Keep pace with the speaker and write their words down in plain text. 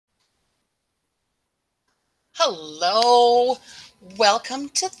Hello, welcome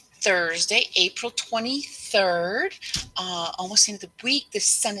to Thursday, April 23rd. Almost into the week. The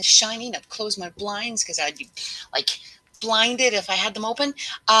sun is shining. I've closed my blinds because I'd be like blinded if I had them open.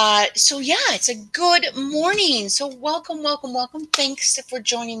 So yeah, it's a good morning. So welcome. Thanks for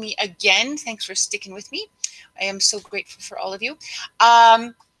joining me again. Thanks for sticking with me. I am so grateful for all of you.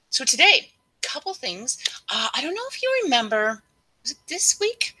 So today, couple things. I don't know if you remember, was it this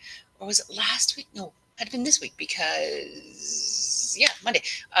week or was it last week? No, had been this week because, yeah, Monday.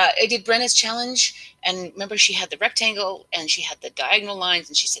 I did Brenna's challenge, and remember she had the rectangle and she had the diagonal lines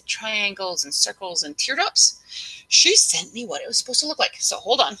and she said triangles and circles and teardrops. She sent me what it was supposed to look like. So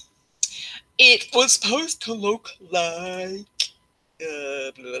hold on. It was supposed to look like,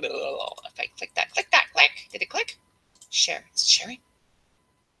 if I click that, click. Did it click? Share. Is it sharing?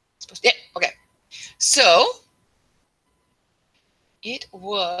 Yeah, okay. So it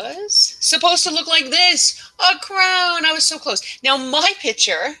was supposed to look like this, a crown. I was so close. Now my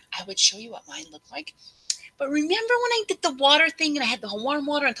picture, I would show you what mine looked like. But remember when I did the water thing and I had the warm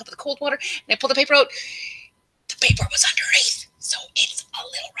water on top of the cold water and I pulled the paper out? The paper was underneath, so it's a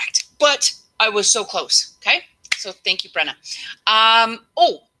little wrecked. But I was so close, okay? So thank you, Brenna.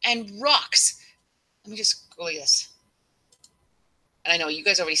 Oh, and rocks. Let me just go like this. And I know you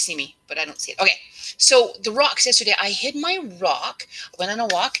guys already see me, but I don't see it. Okay, so the rocks yesterday, I hid my rock. I went on a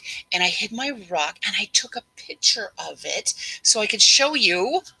walk, and I hid my rock, and I took a picture of it so I could show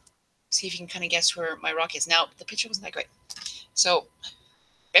you. See if you can kind of guess where my rock is. Now, the picture wasn't that great. So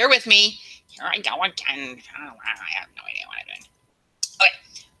bear with me. Here I go again. Oh, I have no idea what I'm doing. Okay.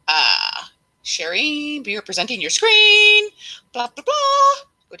 Sherry, be representing your screen. Blah, blah, blah.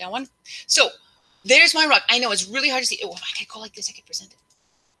 Go down one. So there's my rock. I know it's really hard to see. Oh, if I could go like this, I could present it.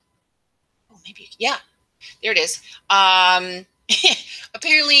 Oh, maybe. Yeah, there it is.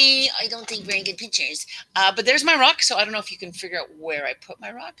 Apparently, I don't take very good pictures. But there's my rock. So I don't know if you can figure out where I put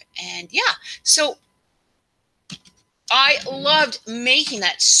my rock. And yeah, so I loved making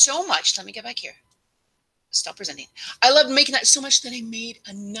that so much. Let me get back here. Stop presenting. I loved making that so much that I made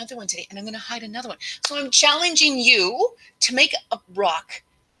another one today. And I'm going to hide another one. So I'm challenging you to make a rock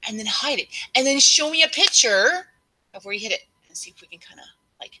and then hide it, and then show me a picture of where you hit it, and see if we can kind of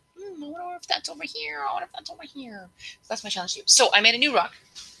like, I wonder if that's over here. I wonder if that's over here. So that's my challenge to you. So I made a new rock.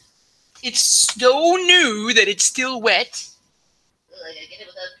 It's so new that it's still wet. Oh, I gotta get it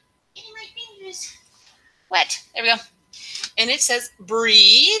without getting my fingers wet. There we go. And it says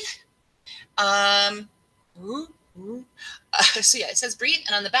breathe. So yeah, it says breathe,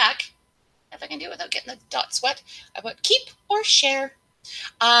 and on the back, if I can do it without getting the dots wet, I put keep or share.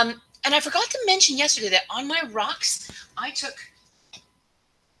 And I forgot to mention yesterday that on my rocks, I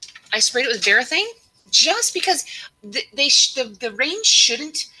sprayed it with Varathane just because the rain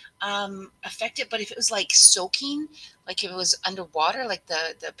shouldn't affect it. But if it was like soaking, like if it was underwater, like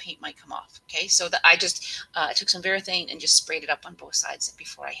the paint might come off. Okay, so I just took some Varathane and just sprayed it up on both sides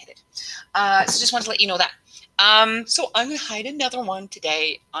before I hit it. So just wanted to let you know that. So I'm going to hide another one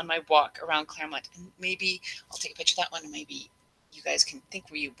today on my walk around Claremont, and maybe I'll take a picture of that one, and maybe you guys can think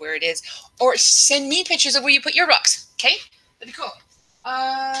where it is, or send me pictures of where you put your rocks. Okay, that'd be cool.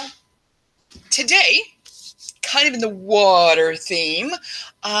 Today, kind of in the water theme,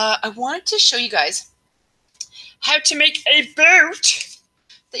 I wanted to show you guys how to make a boat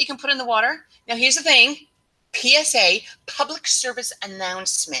that you can put in the water. Now, here's the thing. PSA, public service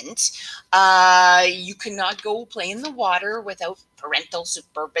announcement. You cannot go play in the water without parental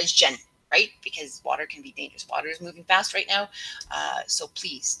supervision, right? Because water can be dangerous. Water is moving fast right now. So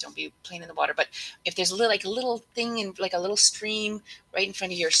please don't be playing in the water. But if there's a little thing in like a little stream right in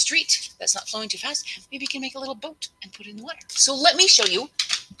front of your street that's not flowing too fast, maybe you can make a little boat and put it in the water. So let me show you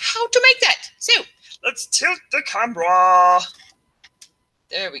how to make that. So let's tilt the camera.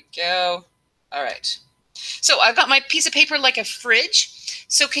 There we go. All right. So I've got my piece of paper like a fridge.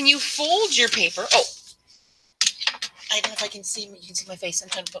 So can you fold your paper? Oh, I don't know if I can see, you can see my face. I'm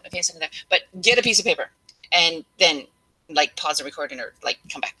trying to put my face in there, but get a piece of paper and then like pause the recording or like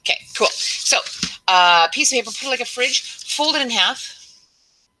come back. Okay, cool. So piece of paper, put it like a fridge, fold it in half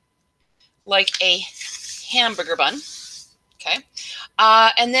like a hamburger bun. Okay.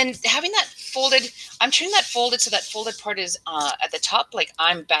 And then having that folded, I'm turning that folded so that folded part is at the top, like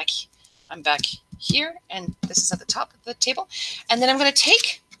I'm back here, and this is at the top of the table. And then I'm going to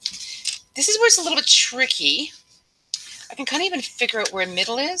take, this is where it's a little bit tricky. I can kind of even figure out where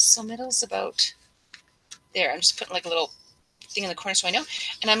middle is. So middle's about there. I'm just putting like a little thing in the corner so I know.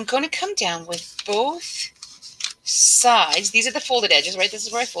 And I'm going to come down with both sides. These are the folded edges, right? This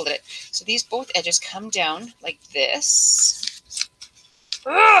is where I folded it. So these both edges come down like this.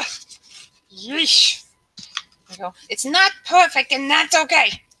 Ugh! Yeesh. go. It's not perfect, and that's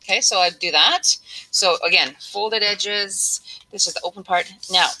okay. Okay, so I do that. So again, folded edges. This is the open part.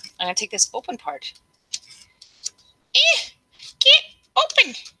 Now, I'm going to take this open part. Get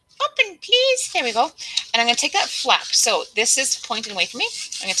open. Open, please. There we go. And I'm going to take that flap. So this is pointing away from me.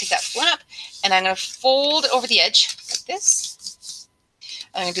 I'm going to take that flap, and I'm going to fold it over the edge like this.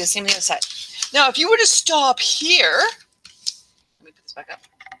 I'm going to do the same on the other side. Now, if you were to stop here, let me put this back up.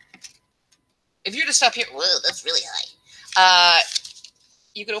 If you were to stop here, whoa, that's really high.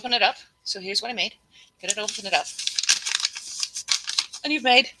 You could open it up. So here's what I made. You could open it up. And you've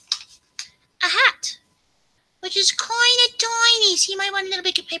made a hat, which is kind of tiny. So you might want a little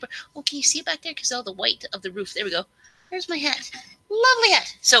bit of paper. Oh, can you see it back there? Because all the white of the roof. There we go. There's my hat. Lovely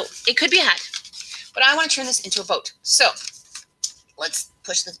hat. So it could be a hat. But I want to turn this into a boat. So let's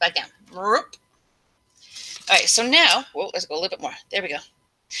push this back down. All right, so now, whoa, let's go a little bit more. There we go.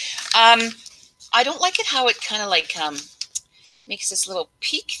 I don't like it how it kind of like makes this little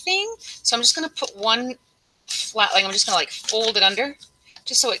peak thing. So I'm just going to put one flat, like I'm just going to like fold it under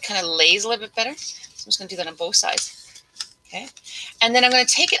just so it kind of lays a little bit better. So I'm just going to do that on both sides. Okay. And then I'm going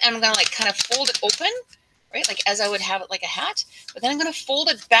to take it and I'm going to like kind of fold it open, right? Like as I would have it like a hat. But then I'm going to fold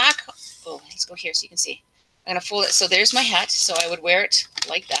it back. Oh, let's go here so you can see. I'm going to fold it. So there's my hat. So I would wear it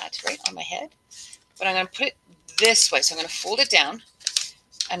like that, right, on my head. But I'm going to put it this way. So I'm going to fold it down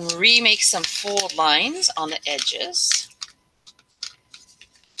and remake some fold lines on the edges.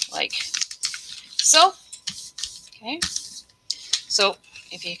 Like so. Okay. So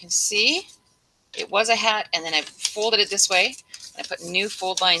if you can see, it was a hat, and then I folded it this way. And I put new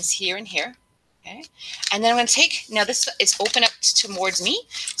fold lines here and here. Okay. And then I'm going to take, now this is open up towards me.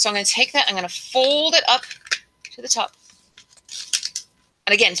 So I'm going to take that, I'm going to fold it up to the top.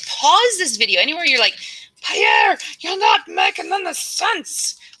 And again, pause this video. Anywhere you're like, Pierre, you're not making any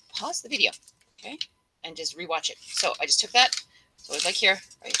sense. Pause the video, okay? And just rewatch it. So I just took that. So it was like here,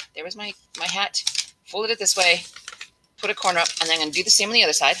 right? There was my hat. Folded it this way. Put a corner up. And then I'm going to do the same on the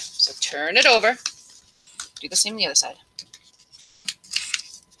other side. So turn it over. Do the same on the other side.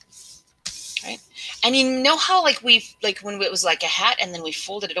 Right? And you know how like we've, like when it was like a hat and then we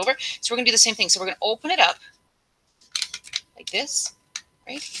folded it over? So we're going to do the same thing. So we're going to open it up like this.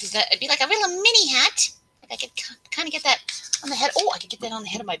 Right? Because that, it'd be like a little mini hat. Like I could kind of get that on the head. Oh, I could get that on the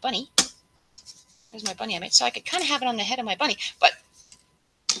head of my bunny. There's my bunny I made. So I could kind of have it on the head of my bunny. But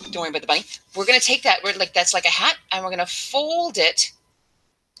don't worry about the bunny. We're going to take that. We're like, that's like a hat. And we're going to fold it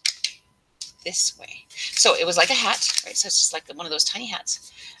this way. So it was like a hat. Right? So it's just like one of those tiny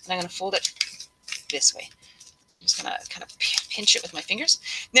hats. And I'm going to fold it this way. I'm just going to kind of pinch it with my fingers.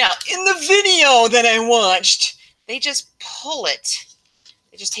 Now, in the video that I watched, they just pull it.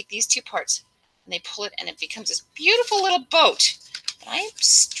 They just take these two parts and they pull it and it becomes this beautiful little boat. But I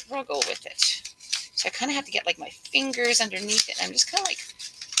struggle with it. So I kind of have to get like my fingers underneath it. And I'm just kind of like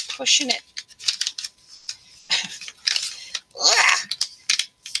pushing it.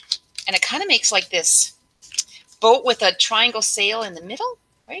 And it kind of makes like this boat with a triangle sail in the middle,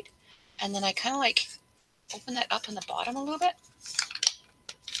 right? And then I kind of like open that up on the bottom a little bit.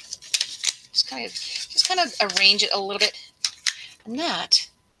 Just kind of arrange it a little bit. And that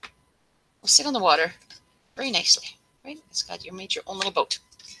will sit on the water very nicely, right? It's got, you made your own little boat.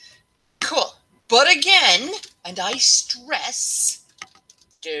 Cool. But again, and I stress,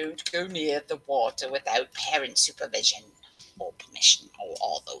 don't go near the water without parent supervision or permission or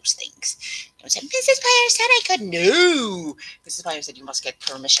all those things. Don't say, Mrs. Pyer said I could. No. Mrs. Pyer said you must get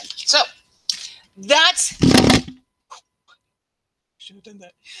permission. So that's, should have done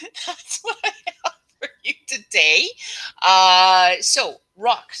that. That's what I have for you today. So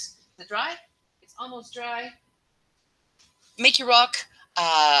rocks. Is it dry? It's almost dry. Make your rock.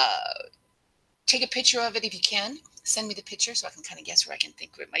 Take a picture of it if you can. Send me the picture so I can kind of guess where I can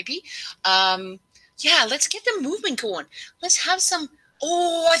think it might be. Yeah, let's get the movement going. Let's have some.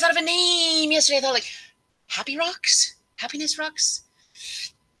 Oh, I thought of a name yesterday. I thought like Happy Rocks, Happiness Rocks.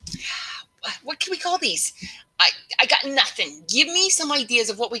 What can we call these? I got nothing. Give me some ideas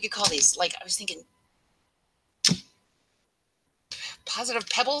of what we could call these. Like I was thinking, positive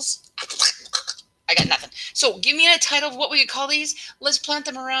pebbles. I got nothing. So give me a title of what we could call these. Let's plant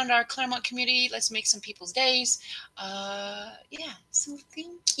them around our Claremont community. Let's make some people's days. Yeah. So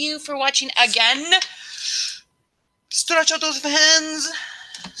thank you for watching again. Stretch out those hands.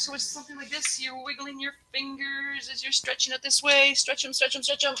 So it's something like this. You're wiggling your fingers as you're stretching it this way. Stretch them, stretch them,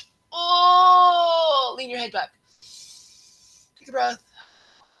 stretch them. Oh, lean your head back. Take a breath.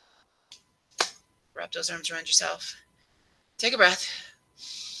 Wrap those arms around yourself. Take a breath.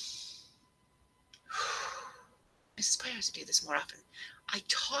 Mrs. Pyer has to do this more often. I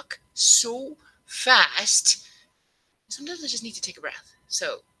talk so fast sometimes I just need to take a breath.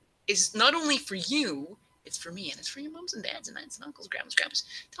 So it's not only for you, it's for me, and it's for your moms and dads and aunts and uncles, grandmas, grandpas.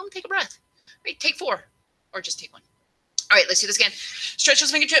 Tell them to take a breath. Right, take 4, or just take 1. All right, let's do this again. Stretch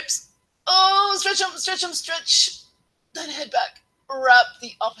those fingertips. Oh, stretch them, stretch them, stretch. Then head back. Wrap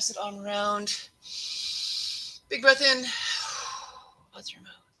the opposite arm around. Big breath in. Out through your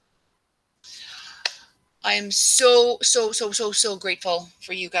mouth. I am so grateful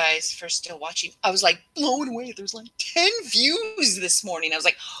for you guys for still watching. I was like blown away. There's like 10 views this morning. I was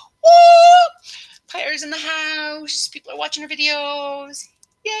like, whoa! Pyre's in the house. People are watching our videos.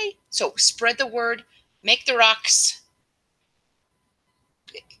 Yay. So spread the word. Make the rocks.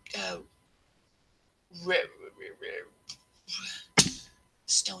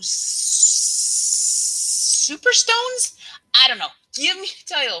 Stones. Super stones? I don't know. Give me a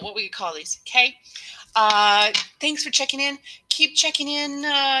title. What we could call these. Okay. Thanks for checking in. Keep checking in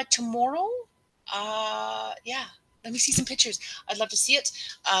tomorrow. Yeah. Let me see some pictures. I'd love to see it.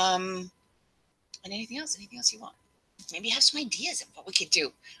 And anything else you want. Maybe have some ideas of what we could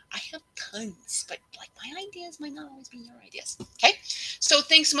do. I have tons, but like my ideas might not always be your ideas. Okay. So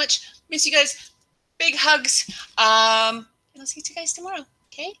thanks so much. Miss you guys. Big hugs. And I'll see you guys tomorrow.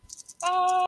 Okay. Bye.